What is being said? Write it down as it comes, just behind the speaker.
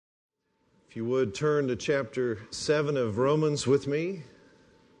If you would turn to chapter 7 of Romans with me.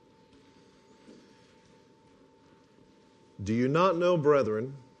 Do you not know,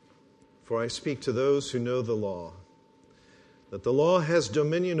 brethren, for I speak to those who know the law, that the law has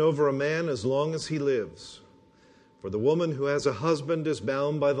dominion over a man as long as he lives? For the woman who has a husband is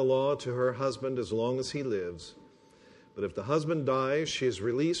bound by the law to her husband as long as he lives. But if the husband dies, she is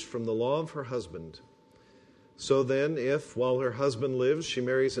released from the law of her husband. So then, if, while her husband lives, she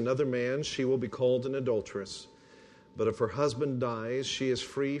marries another man, she will be called an adulteress. But if her husband dies, she is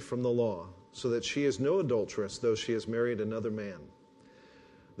free from the law, so that she is no adulteress, though she has married another man.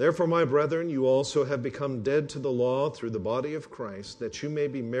 Therefore, my brethren, you also have become dead to the law through the body of Christ, that you may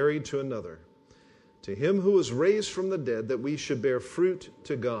be married to another, to him who was raised from the dead, that we should bear fruit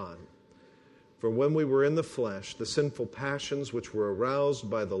to God. For when we were in the flesh, the sinful passions which were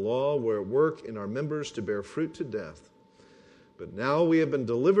aroused by the law were at work in our members to bear fruit to death. But now we have been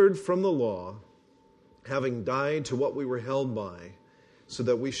delivered from the law, having died to what we were held by, so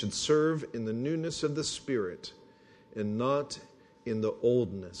that we should serve in the newness of the Spirit and not in the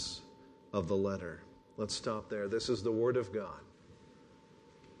oldness of the letter. Let's stop there. This is the Word of God.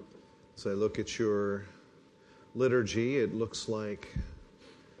 As I look at your liturgy, it looks like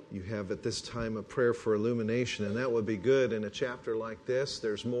you have at this time a prayer for illumination, and that would be good in a chapter like this.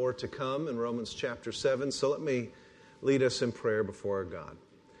 There's more to come in Romans chapter 7, so let me lead us in prayer before our God.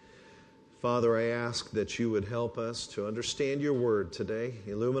 Father, I ask that you would help us to understand your word today.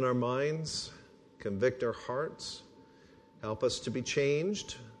 Illumine our minds, convict our hearts, help us to be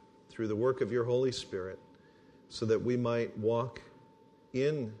changed through the work of your Holy Spirit, so that we might walk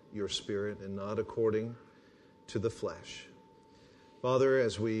in your Spirit and not according to the flesh. Father,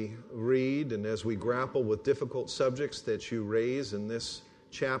 as we read and as we grapple with difficult subjects that you raise in this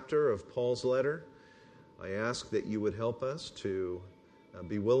chapter of Paul's letter, I ask that you would help us to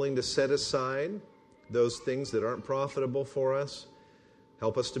be willing to set aside those things that aren't profitable for us.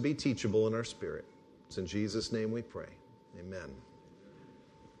 Help us to be teachable in our spirit. It's in Jesus' name we pray. Amen.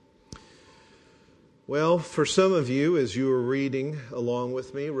 Well, for some of you, as you are reading along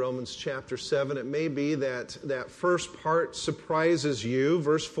with me, Romans chapter 7, it may be that first part surprises you.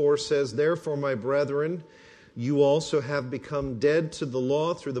 Verse 4 says, "Therefore, my brethren, you also have become dead to the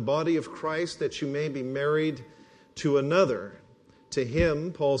law through the body of Christ, that you may be married to another. To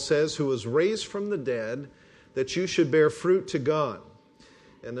him," Paul says, "who was raised from the dead, that you should bear fruit to God."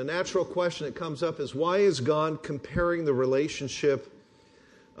 And the natural question that comes up is, why is God comparing the relationship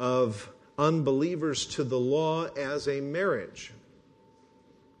of unbelievers to the law as a marriage?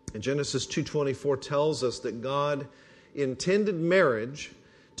 And Genesis 2:24 tells us that God intended marriage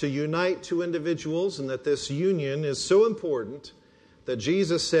to unite two individuals, and that this union is so important that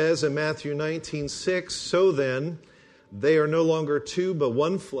Jesus says in Matthew 19:6, "So then, they are no longer two, but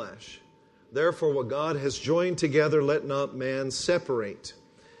one flesh. Therefore, what God has joined together, let not man separate."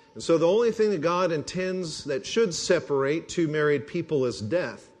 And so the only thing that God intends that should separate two married people is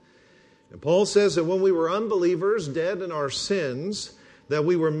death. And Paul says that when we were unbelievers, dead in our sins, that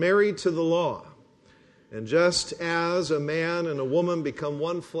we were married to the law. And just as a man and a woman become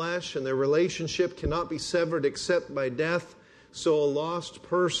one flesh and their relationship cannot be severed except by death, so a lost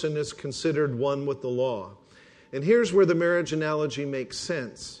person is considered one with the law. And here's where the marriage analogy makes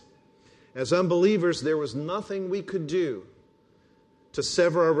sense. As unbelievers, there was nothing we could do to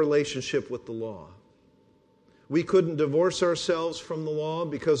sever our relationship with the law. We couldn't divorce ourselves from the law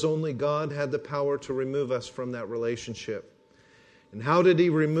because only God had the power to remove us from that relationship. And how did He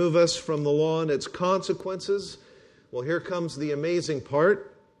remove us from the law and its consequences? Well, here comes the amazing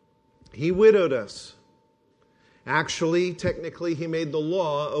part. He widowed us. Actually, technically, He made the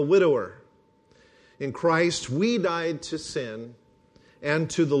law a widower. In Christ, we died to sin and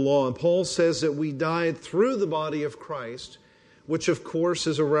to the law. And Paul says that we died through the body of Christ, which of course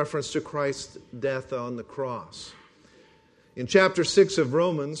is a reference to Christ's death on the cross. In chapter 6 of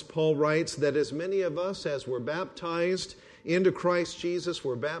Romans, Paul writes that as many of us as were baptized into Christ Jesus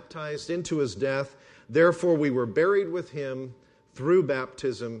were baptized into His death, therefore we were buried with Him through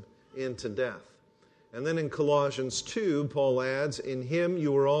baptism into death. And then in Colossians 2, Paul adds, "In Him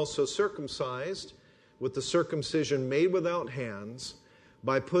you were also circumcised with the circumcision made without hands,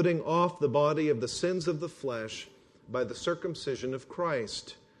 by putting off the body of the sins of the flesh by the circumcision of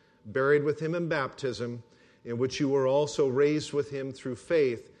Christ, buried with Him in baptism, in which you were also raised with Him through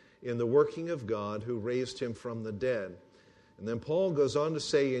faith in the working of God who raised Him from the dead." And then Paul goes on to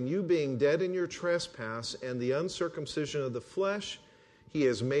say, "In you being dead in your trespass and the uncircumcision of the flesh, He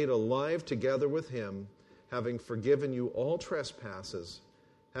has made alive together with Him, having forgiven you all trespasses,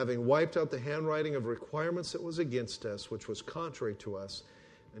 having wiped out the handwriting of requirements that was against us, which was contrary to us,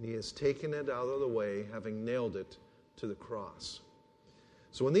 and he has taken it out of the way, having nailed it to the cross.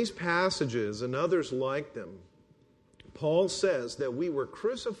 So in these passages and others like them, Paul says that we were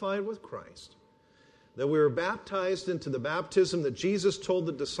crucified with Christ, that we were baptized into the baptism that Jesus told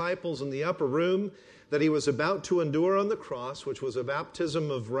the disciples in the upper room that he was about to endure on the cross, which was a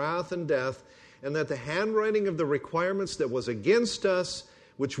baptism of wrath and death, and that the handwriting of the requirements that was against us,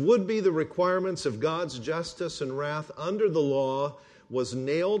 which would be the requirements of God's justice and wrath under the law, was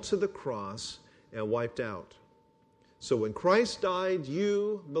nailed to the cross and wiped out. So when Christ died,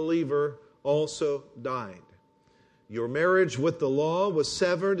 you, believer, also died. Your marriage with the law was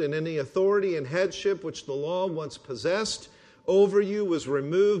severed, and any authority and headship which the law once possessed over you was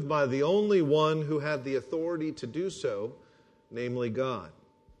removed by the only one who had the authority to do so, namely God.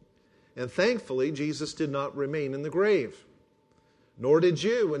 And thankfully, Jesus did not remain in the grave. Nor did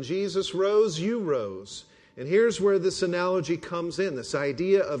you. When Jesus rose, you rose. And here's where this analogy comes in. This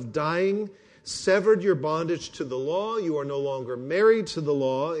idea of dying severed your bondage to the law. You are no longer married to the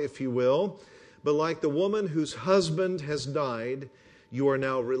law, if you will. But like the woman whose husband has died, you are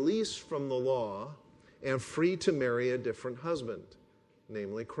now released from the law and free to marry a different husband,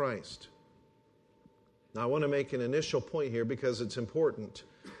 namely Christ. Now I want to make an initial point here because it's important.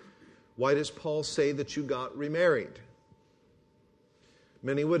 Why does Paul say that you got remarried?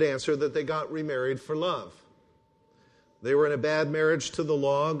 Many would answer that they got remarried for love. They were in a bad marriage to the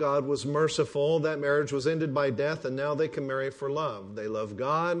law. God was merciful. That marriage was ended by death, and now they can marry for love. They love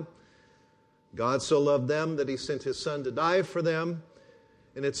God. God so loved them that he sent his Son to die for them.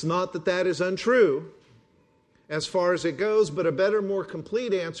 And it's not that that is untrue as far as it goes, but a better, more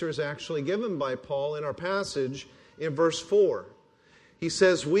complete answer is actually given by Paul in our passage in verse 4. He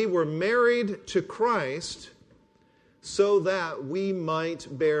says, we were married to Christ so that we might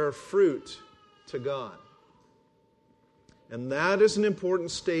bear fruit to God. And that is an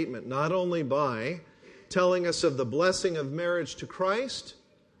important statement, not only by telling us of the blessing of marriage to Christ,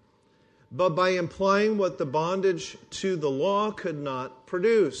 but by implying what the bondage to the law could not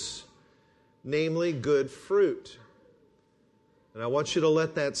produce, namely good fruit. And I want you to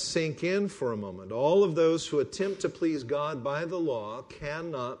let that sink in for a moment. All of those who attempt to please God by the law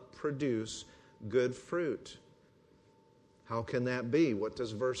cannot produce good fruit. How can that be? What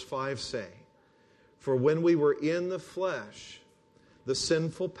does verse 5 say? For when we were in the flesh, the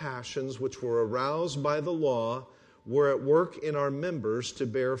sinful passions which were aroused by the law were at work in our members to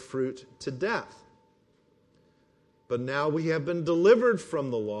bear fruit to death. But now we have been delivered from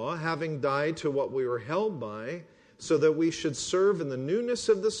the law, having died to what we were held by, so that we should serve in the newness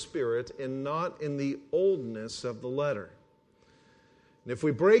of the Spirit and not in the oldness of the letter. And if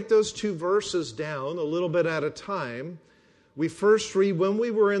we break those two verses down a little bit at a time, we first read, when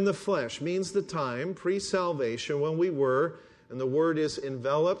we were in the flesh, means the time, pre-salvation, when we were, and the word is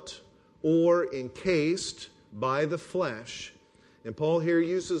enveloped or encased by the flesh. And Paul here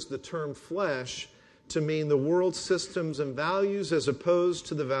uses the term flesh to mean the world systems and values as opposed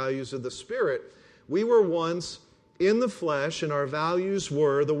to the values of the Spirit. We were once in the flesh, and our values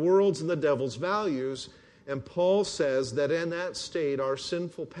were the world's and the devil's values. And Paul says that in that state, our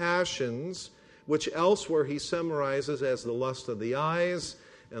sinful passions, which elsewhere he summarizes as the lust of the eyes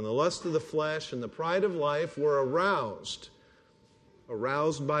and the lust of the flesh and the pride of life, were aroused.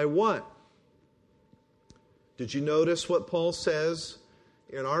 Aroused by what? Did you notice what Paul says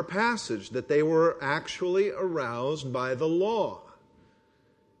in our passage? That they were actually aroused by the law.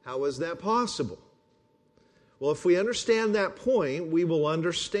 How is that possible? Well, if we understand that point, we will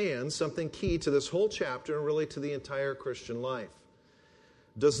understand something key to this whole chapter and really to the entire Christian life.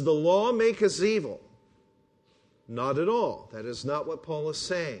 Does the law make us evil? Not at all. That is not what Paul is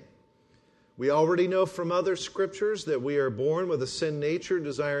saying. We already know from other scriptures that we are born with a sin nature,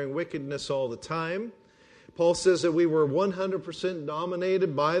 desiring wickedness all the time. Paul says that we were 100%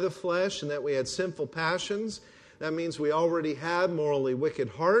 dominated by the flesh and that we had sinful passions. That means we already had morally wicked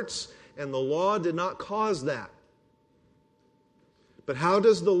hearts, and the law did not cause that. But how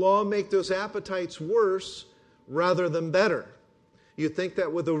does the law make those appetites worse rather than better? You think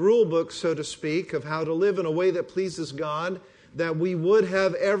that with a rule book, so to speak, of how to live in a way that pleases God, that we would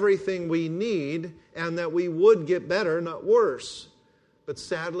have everything we need and that we would get better, not worse. But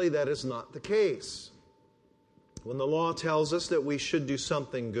sadly, that is not the case. When the law tells us that we should do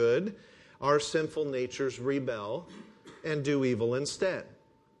something good, our sinful natures rebel and do evil instead.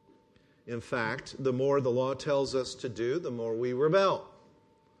 In fact, the more the law tells us to do, the more we rebel.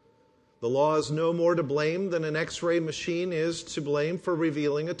 The law is no more to blame than an X-ray machine is to blame for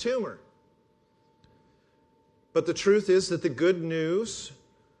revealing a tumor. But the truth is that the good news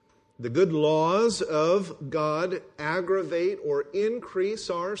The good laws of God aggravate or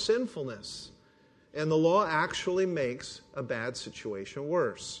increase our sinfulness. And the law actually makes a bad situation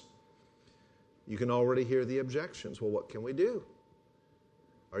worse. You can already hear the objections. Well, what can we do?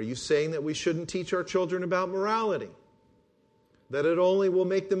 Are you saying that we shouldn't teach our children about morality? That it only will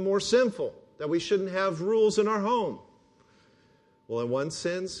make them more sinful? That we shouldn't have rules in our home? Well, in one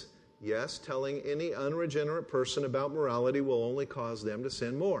sense, yes, telling any unregenerate person about morality will only cause them to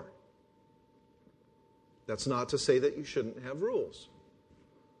sin more. That's not to say that you shouldn't have rules.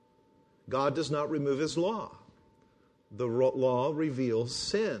 God does not remove His law. The law reveals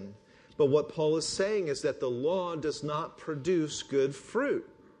sin. But what Paul is saying is that the law does not produce good fruit.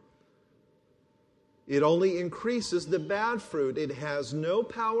 It only increases the bad fruit. It has no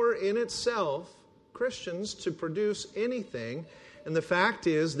power in itself, Christians, to produce anything. And the fact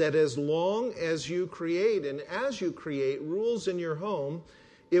is that as long as you create and as you create rules in your home,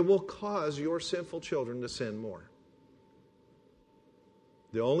 it will cause your sinful children to sin more.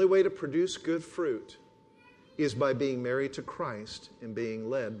 The only way to produce good fruit is by being married to Christ and being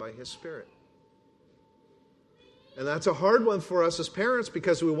led by His Spirit. And that's a hard one for us as parents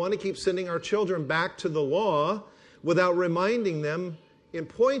because we want to keep sending our children back to the law without reminding them and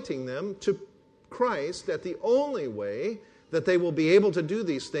pointing them to Christ that the only way that they will be able to do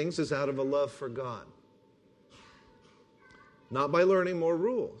these things is out of a love for God. Not by learning more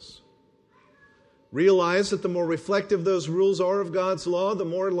rules. Realize that the more reflective those rules are of God's law, the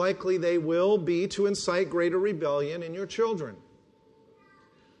more likely they will be to incite greater rebellion in your children.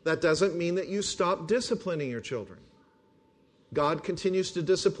 That doesn't mean that you stop disciplining your children. God continues to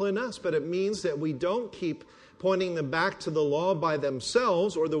discipline us, but it means that we don't keep pointing them back to the law by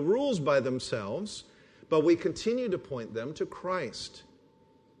themselves or the rules by themselves, but we continue to point them to Christ.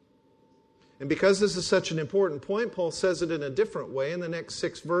 And because this is such an important point, Paul says it in a different way in the next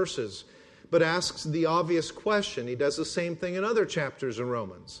 6 verses, but asks the obvious question. He does the same thing in other chapters in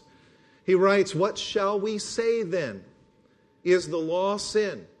Romans. He writes, "What shall we say then? Is the law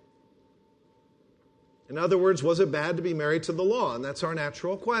sin?" In other words, was it bad to be married to the law? And that's our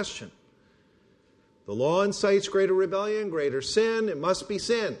natural question. The law incites greater rebellion, greater sin. It must be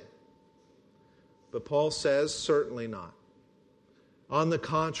sin. But Paul says, certainly not. On the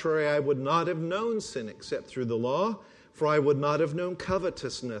contrary, I would not have known sin except through the law, for I would not have known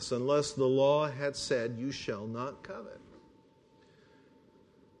covetousness unless the law had said, "You shall not covet."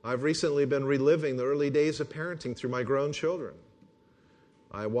 I've recently been reliving the early days of parenting through my grown children.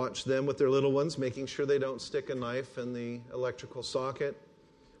 I watch them with their little ones, making sure they don't stick a knife in the electrical socket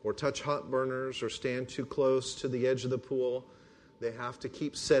or touch hot burners or stand too close to the edge of the pool. They have to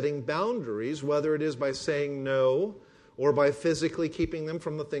keep setting boundaries, whether it is by saying no or by physically keeping them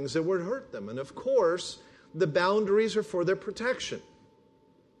from the things that would hurt them. And of course, the boundaries are for their protection.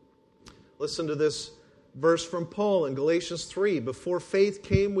 Listen to this verse from Paul in Galatians 3. "Before faith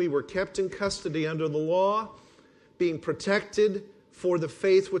came, we were kept in custody under the law, being protected for the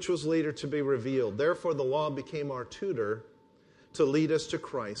faith which was later to be revealed. Therefore the law became our tutor to lead us to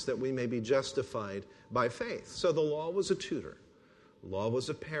Christ, that we may be justified by faith." So the law was a tutor. The law was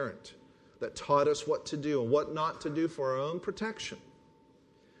a parent that taught us what to do and what not to do for our own protection.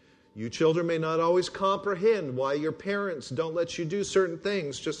 You children may not always comprehend why your parents don't let you do certain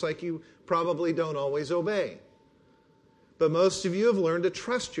things, just like you probably don't always obey. But most of you have learned to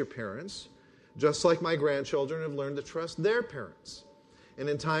trust your parents, just like my grandchildren have learned to trust their parents. And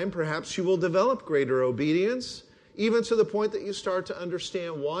in time, perhaps you will develop greater obedience, even to the point that you start to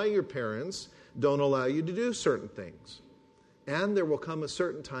understand why your parents don't allow you to do certain things. And there will come a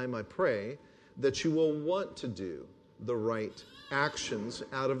certain time, I pray, that you will want to do the right actions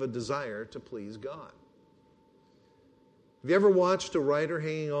out of a desire to please God. Have you ever watched a rider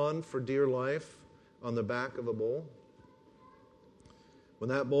hanging on for dear life on the back of a bull? When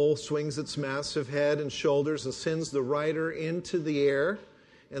that bull swings its massive head and shoulders and sends the rider into the air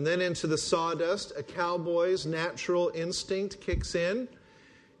and then into the sawdust, a cowboy's natural instinct kicks in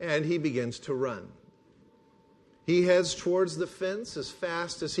and he begins to run. He heads towards the fence as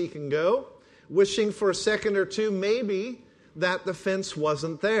fast as he can go, wishing for a second or two maybe that the fence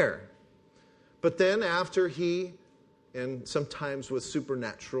wasn't there. But then after he, and sometimes with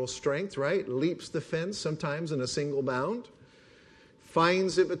supernatural strength, right, leaps the fence, sometimes in a single bound,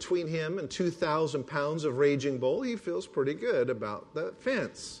 finds it between him and 2,000 pounds of raging bull, he feels pretty good about the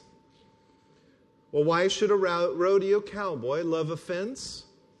fence. Well, why should a rodeo cowboy love a fence?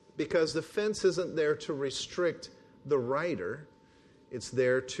 Because the fence isn't there to restrict the rider. It's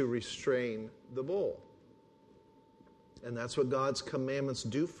there to restrain the bull. And that's what God's commandments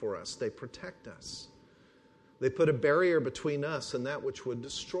do for us. They protect us. They put a barrier between us and that which would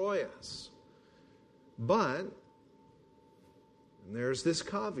destroy us. But, and there's this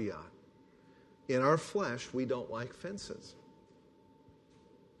caveat, in our flesh, we don't like fences.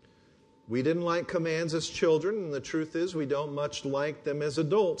 We didn't like commands as children, and the truth is we don't much like them as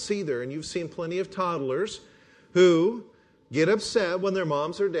adults either. And you've seen plenty of toddlers who get upset when their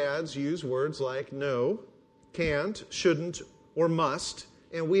moms or dads use words like no, can't, shouldn't, or must,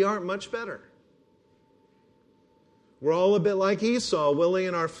 and we aren't much better. We're all a bit like Esau, willing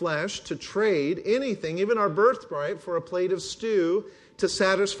in our flesh to trade anything, even our birthright, for a plate of stew to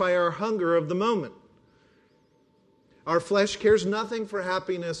satisfy our hunger of the moment. Our flesh cares nothing for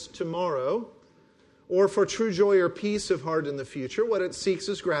happiness tomorrow or for true joy or peace of heart in the future. What it seeks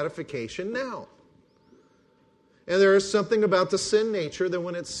is gratification now. And there is something about the sin nature that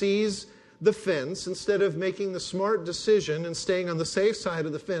when it sees the fence, instead of making the smart decision and staying on the safe side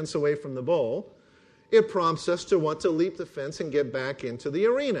of the fence away from the bull, it prompts us to want to leap the fence and get back into the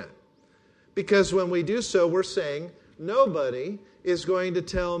arena. Because when we do so, we're saying, nobody is going to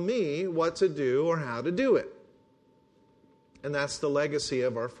tell me what to do or how to do it. And that's the legacy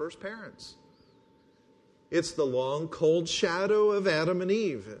of our first parents. It's the long, cold shadow of Adam and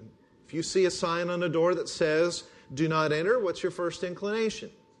Eve. And if you see a sign on a door that says, do not enter, what's your first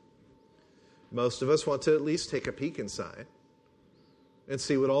inclination? Most of us want to at least take a peek inside and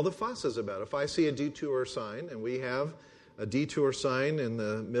see what all the fuss is about. If I see a detour sign, and we have a detour sign in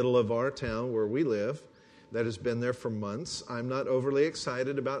the middle of our town where we live that has been there for months, I'm not overly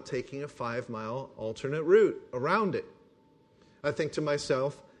excited about taking a 5-mile alternate route around it. I think to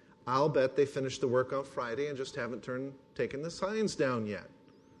myself, I'll bet they finished the work on Friday and just haven't taken the signs down yet.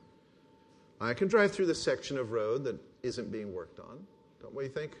 I can drive through this section of road that isn't being worked on. Don't we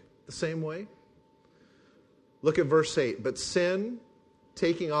think the same way? Look at verse 8. But sin,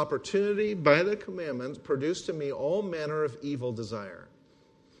 taking opportunity by the commandments, produced in me all manner of evil desire.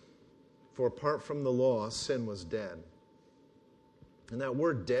 For apart from the law, sin was dead. And that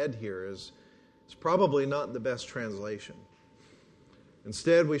word dead here is probably not the best translation.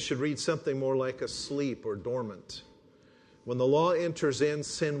 Instead, we should read something more like asleep or dormant. When the law enters in,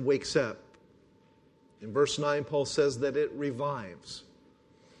 sin wakes up. In verse 9, Paul says that it revives.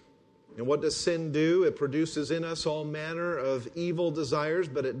 And what does sin do? It produces in us all manner of evil desires,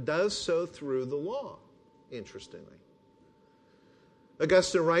 but it does so through the law, interestingly.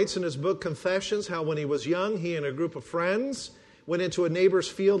 Augustine writes in his book Confessions how when he was young, he and a group of friends went into a neighbor's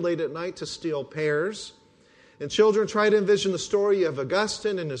field late at night to steal pears. And children try to envision the story of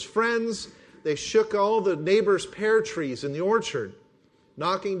Augustine and his friends. They shook all the neighbors' pear trees in the orchard,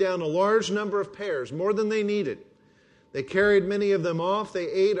 knocking down a large number of pears, more than they needed. They carried many of them off.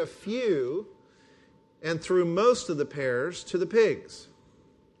 They ate a few and threw most of the pears to the pigs.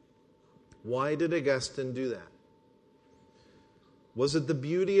 Why did Augustine do that? Was it the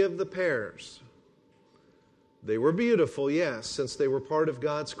beauty of the pears? They were beautiful, yes, since they were part of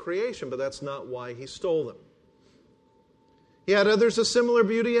God's creation, but that's not why he stole them. He had others of similar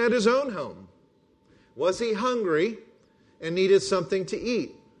beauty at his own home. Was he hungry and needed something to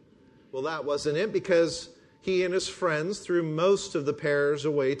eat? Well, that wasn't it, because he and his friends threw most of the pears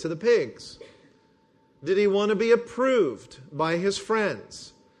away to the pigs. Did he want to be approved by his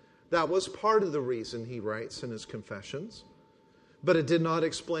friends? That was part of the reason, he writes in his Confessions. But it did not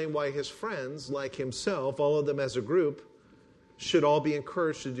explain why his friends, like himself, all of them as a group, should all be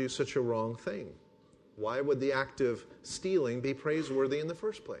encouraged to do such a wrong thing. Why would the act of stealing be praiseworthy in the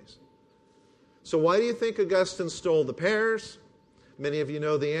first place? So why do you think Augustine stole the pears? Many of you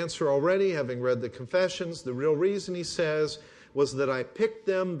know the answer already, having read the Confessions. The real reason, he says, was that I picked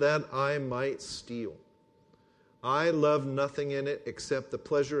them that I might steal. I love nothing in it except the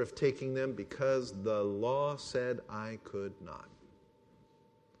pleasure of taking them because the law said I could not.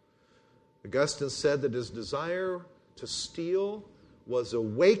 Augustine said that his desire to steal was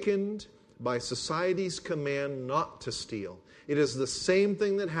awakened by society's command not to steal. It is the same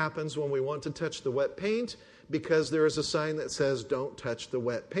thing that happens when we want to touch the wet paint because there is a sign that says, don't touch the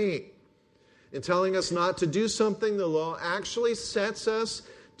wet paint. In telling us not to do something, the law actually sets us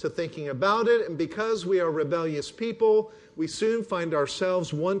to thinking about it, and because we are rebellious people, we soon find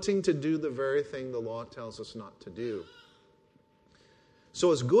ourselves wanting to do the very thing the law tells us not to do.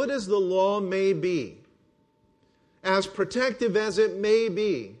 So as good as the law may be, as protective as it may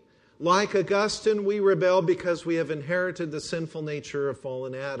be, like Augustine, we rebel because we have inherited the sinful nature of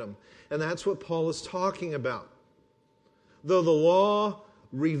fallen Adam. And that's what Paul is talking about. Though the law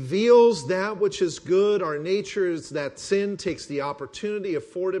reveals that which is good, our nature is that sin takes the opportunity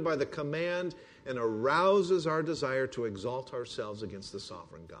afforded by the command and arouses our desire to exalt ourselves against the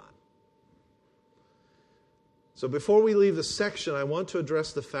sovereign God. So before we leave this section, I want to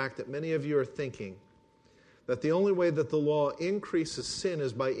address the fact that many of you are thinking that the only way that the law increases sin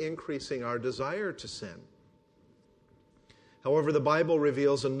is by increasing our desire to sin. However, the Bible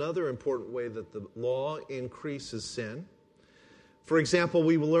reveals another important way that the law increases sin. For example,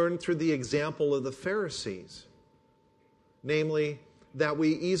 we learn through the example of the Pharisees, namely, that we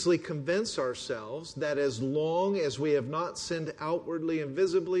easily convince ourselves that as long as we have not sinned outwardly and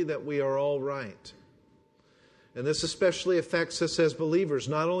visibly, that we are all right. And this especially affects us as believers.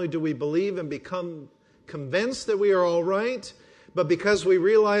 Not only do we believe and become convinced that we are all right, but because we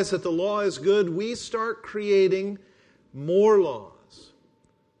realize that the law is good, we start creating more laws,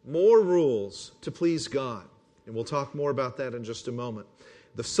 more rules to please God. And we'll talk more about that in just a moment.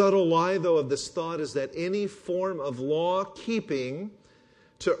 The subtle lie, though, of this thought is that any form of law-keeping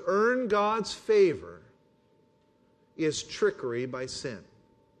to earn God's favor is trickery by sin.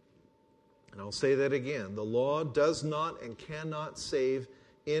 And I'll say that again. The law does not and cannot save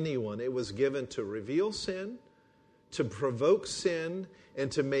anyone. It was given to reveal sin, to provoke sin,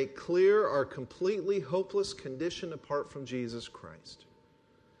 and to make clear our completely hopeless condition apart from Jesus Christ.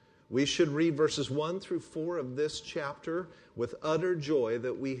 We should read verses 1 through 4 of this chapter with utter joy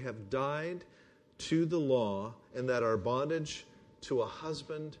that we have died to the law and that our bondage to a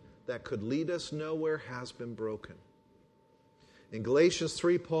husband that could lead us nowhere has been broken. In Galatians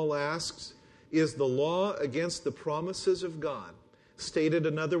 3, Paul asks, is the law against the promises of God? Stated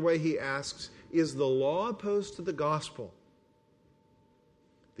another way, he asks, is the law opposed to the gospel?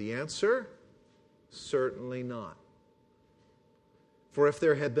 The answer, certainly not. For if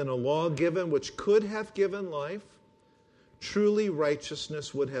there had been a law given which could have given life, truly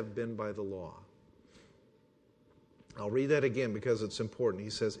righteousness would have been by the law. I'll read that again because it's important. He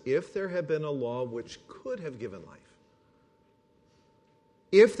says, if there had been a law which could have given life,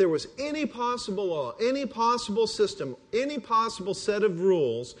 if there was any possible law, any possible system, any possible set of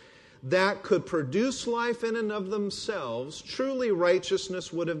rules that could produce life in and of themselves, truly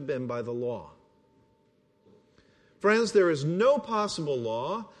righteousness would have been by the law. Friends, there is no possible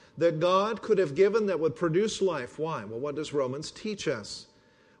law that God could have given that would produce life. Why? Well, what does Romans teach us?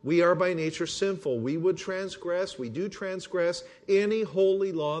 We are by nature sinful. We would transgress, we do transgress any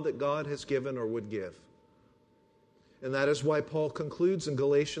holy law that God has given or would give. And that is why Paul concludes in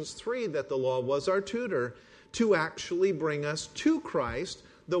Galatians 3 that the law was our tutor to actually bring us to Christ,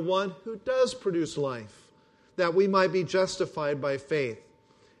 the one who does produce life, that we might be justified by faith.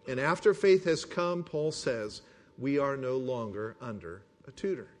 And after faith has come, Paul says, we are no longer under a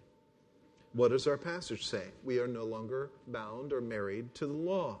tutor. What does our passage say? We are no longer bound or married to the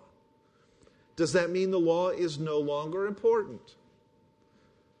law. Does that mean the law is no longer important?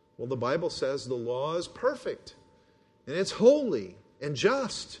 Well, the Bible says the law is perfect, and it's holy and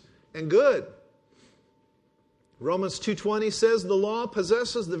just and good. Romans 2:20 says the law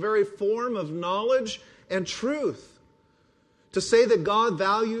possesses the very form of knowledge and truth. To say that God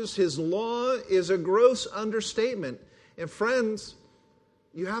values His law is a gross understatement. And friends,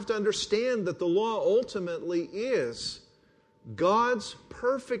 you have to understand that the law ultimately is God's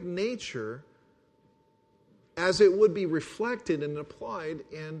perfect nature as it would be reflected and applied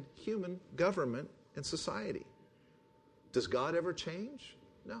in human government and society. Does God ever change?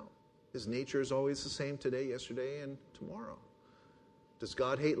 No. His nature is always the same today, yesterday, and tomorrow. Does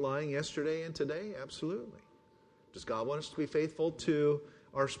God hate lying yesterday and today? Absolutely. Does God want us to be faithful to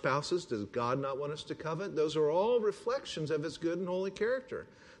our spouses? Does God not want us to covet? Those are all reflections of His good and holy character.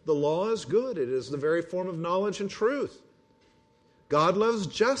 The law is good. It is the very form of knowledge and truth. God loves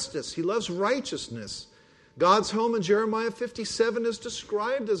justice. He loves righteousness. God's home in Jeremiah 57 is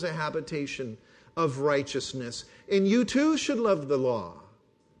described as a habitation of righteousness. And you too should love the law,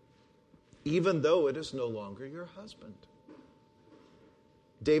 even though it is no longer your husband.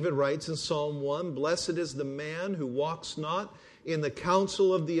 David writes in Psalm 1, blessed is the man who walks not in the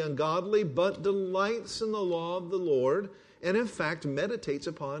counsel of the ungodly, but delights in the law of the Lord, and in fact meditates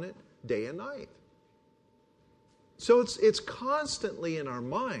upon it day and night. So it's constantly in our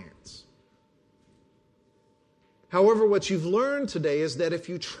minds. However, what you've learned today is that if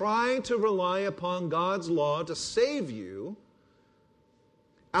you try to rely upon God's law to save you,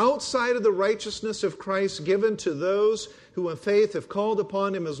 outside of the righteousness of Christ given to those who in faith have called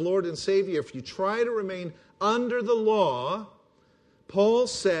upon Him as Lord and Savior, if you try to remain under the law, Paul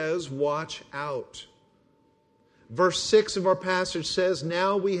says, watch out. Verse 6 of our passage says,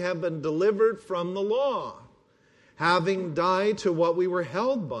 now we have been delivered from the law, having died to what we were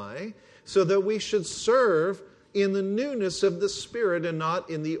held by, so that we should serve in the newness of the Spirit and not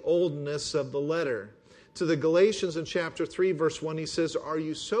in the oldness of the letter. To the Galatians in chapter 3, verse 1, he says, are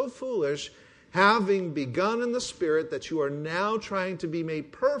you so foolish? having begun in the Spirit, that you are now trying to be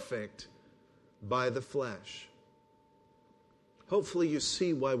made perfect by the flesh. Hopefully you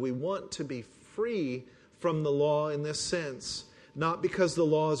see why we want to be free from the law in this sense. Not because the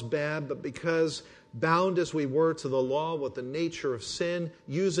law is bad, but because bound as we were to the law with the nature of sin,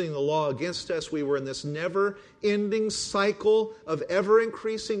 using the law against us, we were in this never-ending cycle of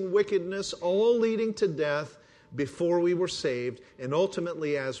ever-increasing wickedness, all leading to death before we were saved. And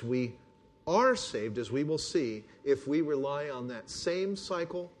ultimately, as we are saved, as we will see, if we rely on that same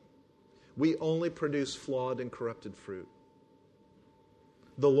cycle, we only produce flawed and corrupted fruit.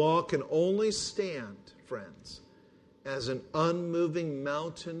 The law can only stand, friends, as an unmoving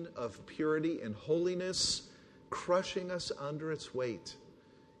mountain of purity and holiness, crushing us under its weight,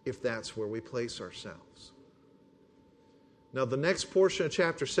 if that's where we place ourselves. Now, the next portion of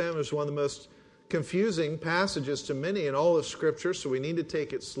chapter 7 is one of the most confusing passages to many in all of Scripture, so we need to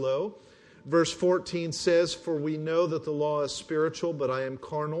take it slow. Verse 14 says, "For we know that the law is spiritual, but I am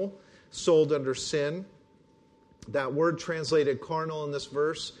carnal, sold under sin." That word translated carnal in this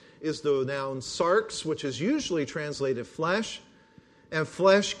verse is the noun sarx, which is usually translated flesh. And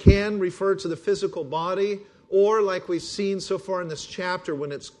flesh can refer to the physical body, or like we've seen so far in this chapter,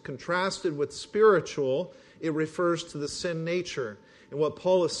 when it's contrasted with spiritual, it refers to the sin nature. And what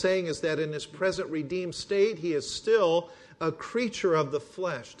Paul is saying is that in his present redeemed state, he is still a creature of the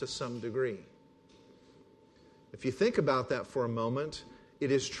flesh to some degree. If you think about that for a moment,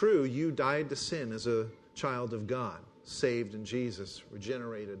 it is true, you died to sin as a child of God, saved in Jesus,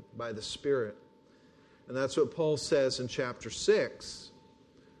 regenerated by the Spirit. And that's what Paul says in chapter 6.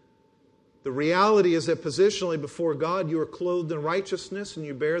 The reality is that positionally before God, you are clothed in righteousness and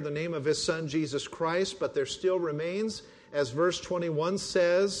you bear the name of His Son, Jesus Christ, but there still remains, as verse 21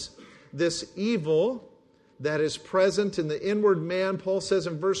 says, this evil that is present in the inward man. Paul says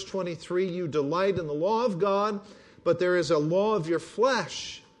in verse 23, you delight in the law of God, but there is a law of your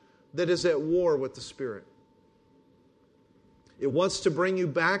flesh that is at war with the Spirit. It wants to bring you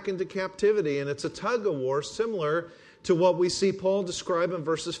back into captivity, and it's a tug-of-war similar to what we see Paul describe in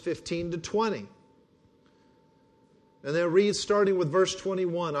verses 15 to 20. And then it reads, starting with verse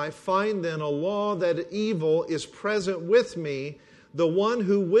 21, I find then a law that evil is present with me, the one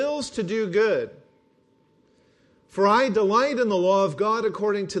who wills to do good. For I delight in the law of God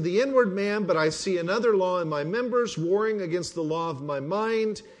according to the inward man, but I see another law in my members, warring against the law of my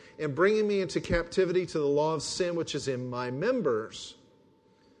mind, and bringing me into captivity to the law of sin which is in my members.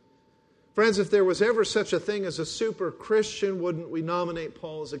 Friends, if there was ever such a thing as a super Christian, wouldn't we nominate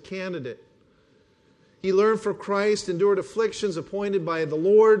Paul as a candidate? He learned for Christ, endured afflictions, appointed by the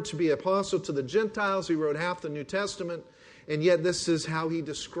Lord to be apostle to the Gentiles. He wrote half the New Testament, and yet this is how he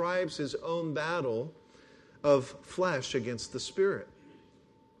describes his own battle of flesh against the Spirit.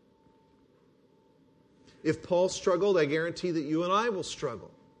 If Paul struggled, I guarantee that you and I will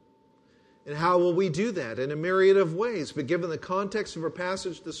struggle. And how will we do that? In a myriad of ways. But given the context of our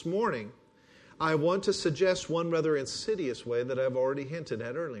passage this morning, I want to suggest one rather insidious way that I've already hinted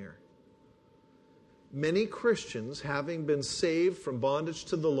at earlier. Many Christians, having been saved from bondage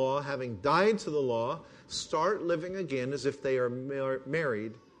to the law, having died to the law, start living again as if they are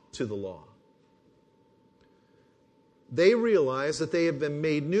married to the law. They realize that they have been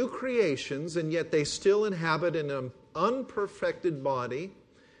made new creations, and yet they still inhabit in an unperfected body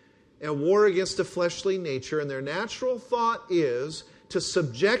and war against a fleshly nature, and their natural thought is to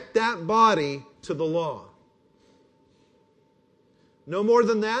subject that body to the law. No more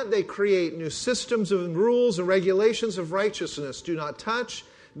than that, they create new systems and rules and regulations of righteousness. Do not touch,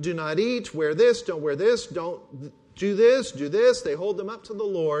 do not eat, wear this, don't wear this, don't do this, do this. They hold them up to the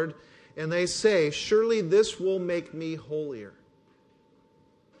Lord, and they say, surely this will make me holier.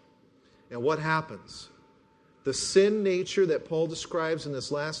 And what happens? The sin nature that Paul describes in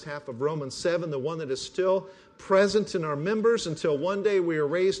this last half of Romans 7, the one that is still present in our members until one day we are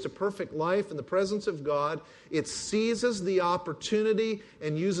raised to perfect life in the presence of God, it seizes the opportunity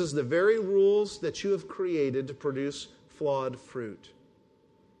and uses the very rules that you have created to produce flawed fruit.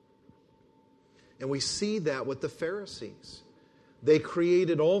 And we see that with the Pharisees. They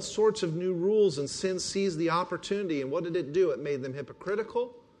created all sorts of new rules, and sin seized the opportunity. And what did it do? It made them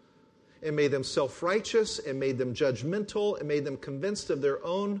hypocritical. It made them self-righteous. It made them judgmental. It made them convinced of their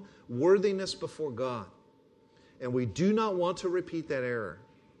own worthiness before God. And we do not want to repeat that error.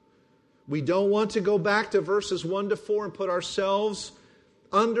 We don't want to go back to verses 1 to 4 and put ourselves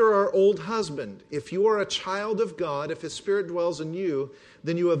under our old husband. If you are a child of God, if His Spirit dwells in you,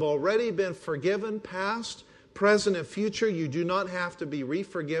 then you have already been forgiven, past, present, and future. You do not have to be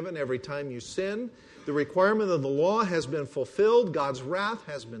re-forgiven every time you sin. The requirement of the law has been fulfilled. God's wrath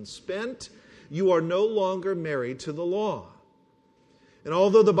has been spent. You are no longer married to the law. And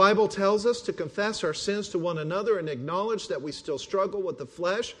although the Bible tells us to confess our sins to one another and acknowledge that we still struggle with the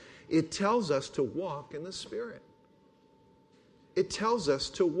flesh, it tells us to walk in the Spirit. It tells us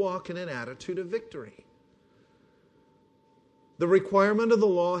to walk in an attitude of victory. The requirement of the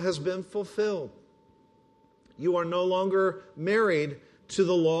law has been fulfilled. You are no longer married to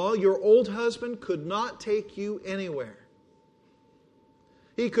the law. Your old husband could not take you anywhere.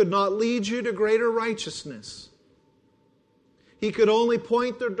 He could not lead you to greater righteousness. He could only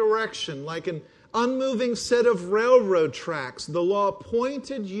point the direction like an unmoving set of railroad tracks. The law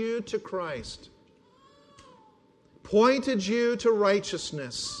pointed you to Christ, pointed you to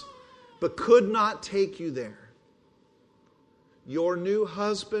righteousness, but could not take you there. Your new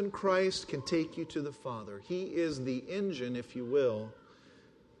husband, Christ, can take you to the Father. He is the engine, if you will,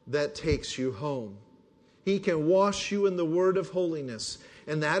 that takes you home. He can wash you in the word of holiness.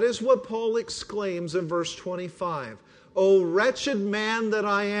 And that is what Paul exclaims in verse 25. O wretched man that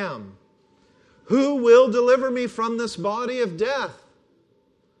I am, who will deliver me from this body of death?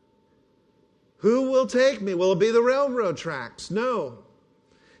 Who will take me? Will it be the railroad tracks? No.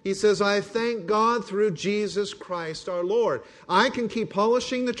 He says, I thank God through Jesus Christ our Lord. I can keep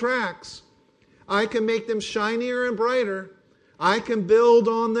polishing the tracks. I can make them shinier and brighter. I can build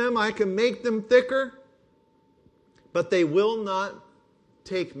on them. I can make them thicker. But they will not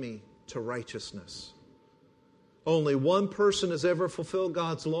take me to righteousness. Only one person has ever fulfilled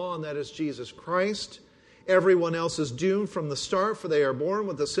God's law, and that is Jesus Christ. Everyone else is doomed from the start, for they are born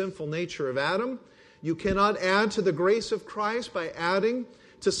with the sinful nature of Adam. You cannot add to the grace of Christ by adding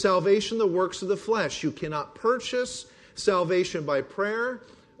to salvation the works of the flesh. You cannot purchase salvation by prayer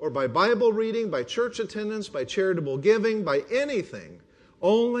or by Bible reading, by church attendance, by charitable giving, by anything.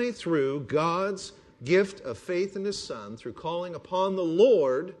 Only through God's gift of faith in His Son, through calling upon the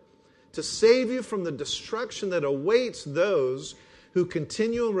Lord to save you from the destruction that awaits those who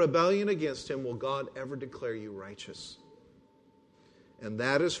continue in rebellion against Him, will God ever declare you righteous. And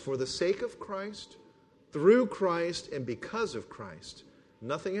that is for the sake of Christ, through Christ, and because of Christ.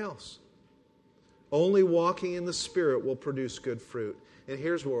 Nothing else. Only walking in the Spirit will produce good fruit. And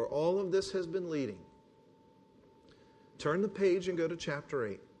here's where all of this has been leading. Turn the page and go to chapter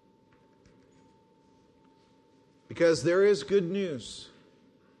 8. Because there is good news.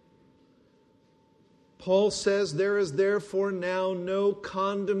 Paul says, there is therefore now no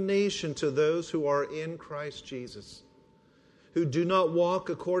condemnation to those who are in Christ Jesus, who do not walk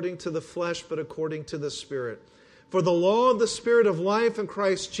according to the flesh, but according to the Spirit. For the law of the Spirit of life in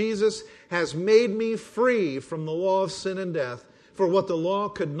Christ Jesus has made me free from the law of sin and death. For what the law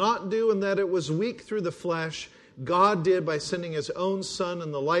could not do, in that it was weak through the flesh, God did by sending His own Son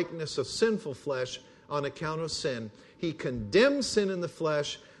in the likeness of sinful flesh on account of sin. He condemned sin in the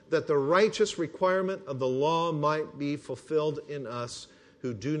flesh, that the righteous requirement of the law might be fulfilled in us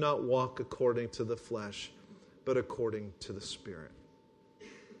who do not walk according to the flesh, but according to the Spirit.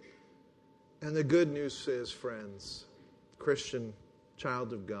 And the good news is, friends, Christian,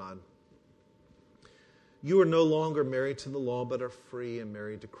 child of God, you are no longer married to the law, but are free and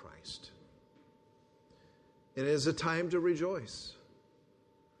married to Christ. And it is a time to rejoice.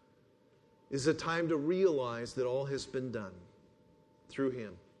 It is a time to realize that all has been done through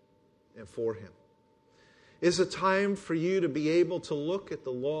Him and for Him. It is a time for you to be able to look at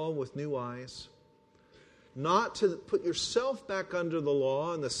the law with new eyes, not to put yourself back under the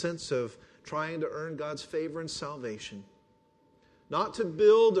law in the sense of trying to earn God's favor and salvation. Not to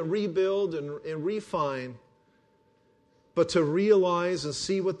build and rebuild and refine, but to realize and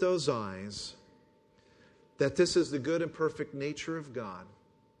see with those eyes that this is the good and perfect nature of God.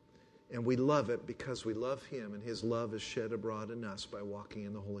 And we love it because we love Him, and His love is shed abroad in us by walking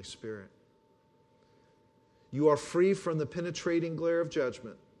in the Holy Spirit. You are free from the penetrating glare of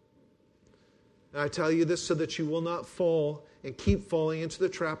judgment. And I tell you this so that you will not fall and keep falling into the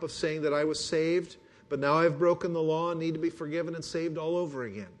trap of saying that I was saved, but now I've broken the law and need to be forgiven and saved all over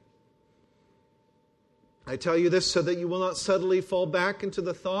again. I tell you this so that you will not suddenly fall back into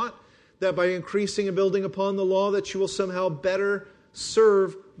the thought that by increasing and building upon the law that you will somehow better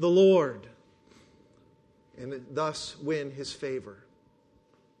serve the Lord and thus win His favor.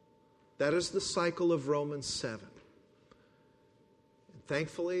 That is the cycle of Romans 7. And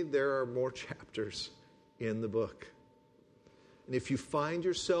thankfully, there are more chapters in the book. And if you find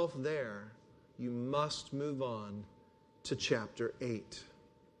yourself there, you must move on to chapter 8.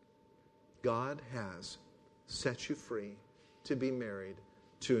 God has set you free to be married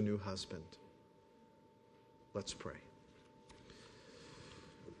to a new husband. Let's pray.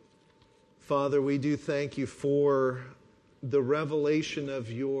 Father, we do thank You for the revelation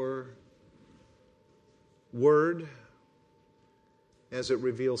of Your word as it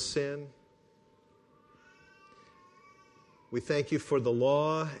reveals sin. We thank you for the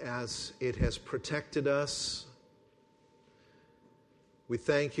law as it has protected us. We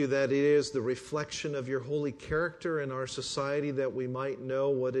thank you that it is the reflection of your holy character in our society, that we might know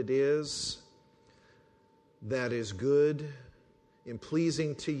what it is that is good and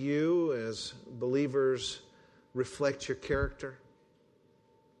pleasing to you as believers reflect your character.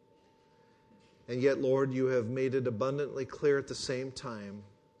 And yet, Lord, you have made it abundantly clear at the same time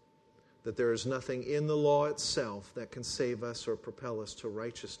that there is nothing in the law itself that can save us or propel us to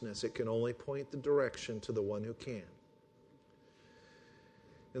righteousness. It can only point the direction to the one who can.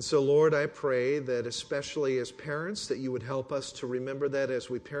 And so, Lord, I pray that especially as parents, that you would help us to remember that as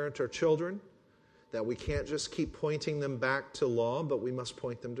we parent our children, that we can't just keep pointing them back to law, but we must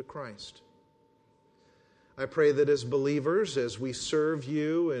point them to Christ. I pray that as believers, as we serve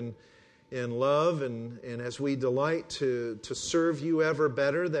you in love and as we delight to serve you ever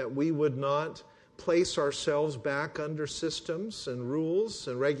better, that we would not place ourselves back under systems and rules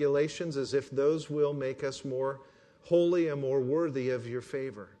and regulations as if those will make us more holy and more worthy of your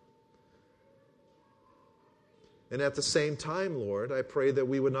favor. And at the same time, Lord, I pray that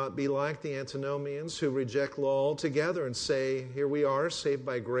we would not be like the antinomians who reject law altogether and say, here we are, saved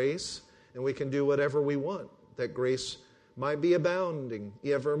by grace, and we can do whatever we want, that grace might be abounding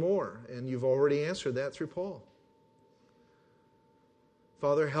evermore. And you've already answered that through Paul.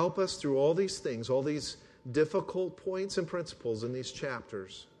 Father, help us through all these things, all these difficult points and principles in these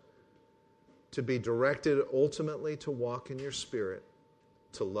chapters, to be directed ultimately to walk in your Spirit,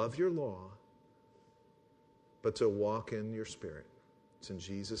 to love your law, but to walk in your Spirit. It's in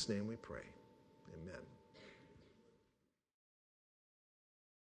Jesus' name we pray. Amen.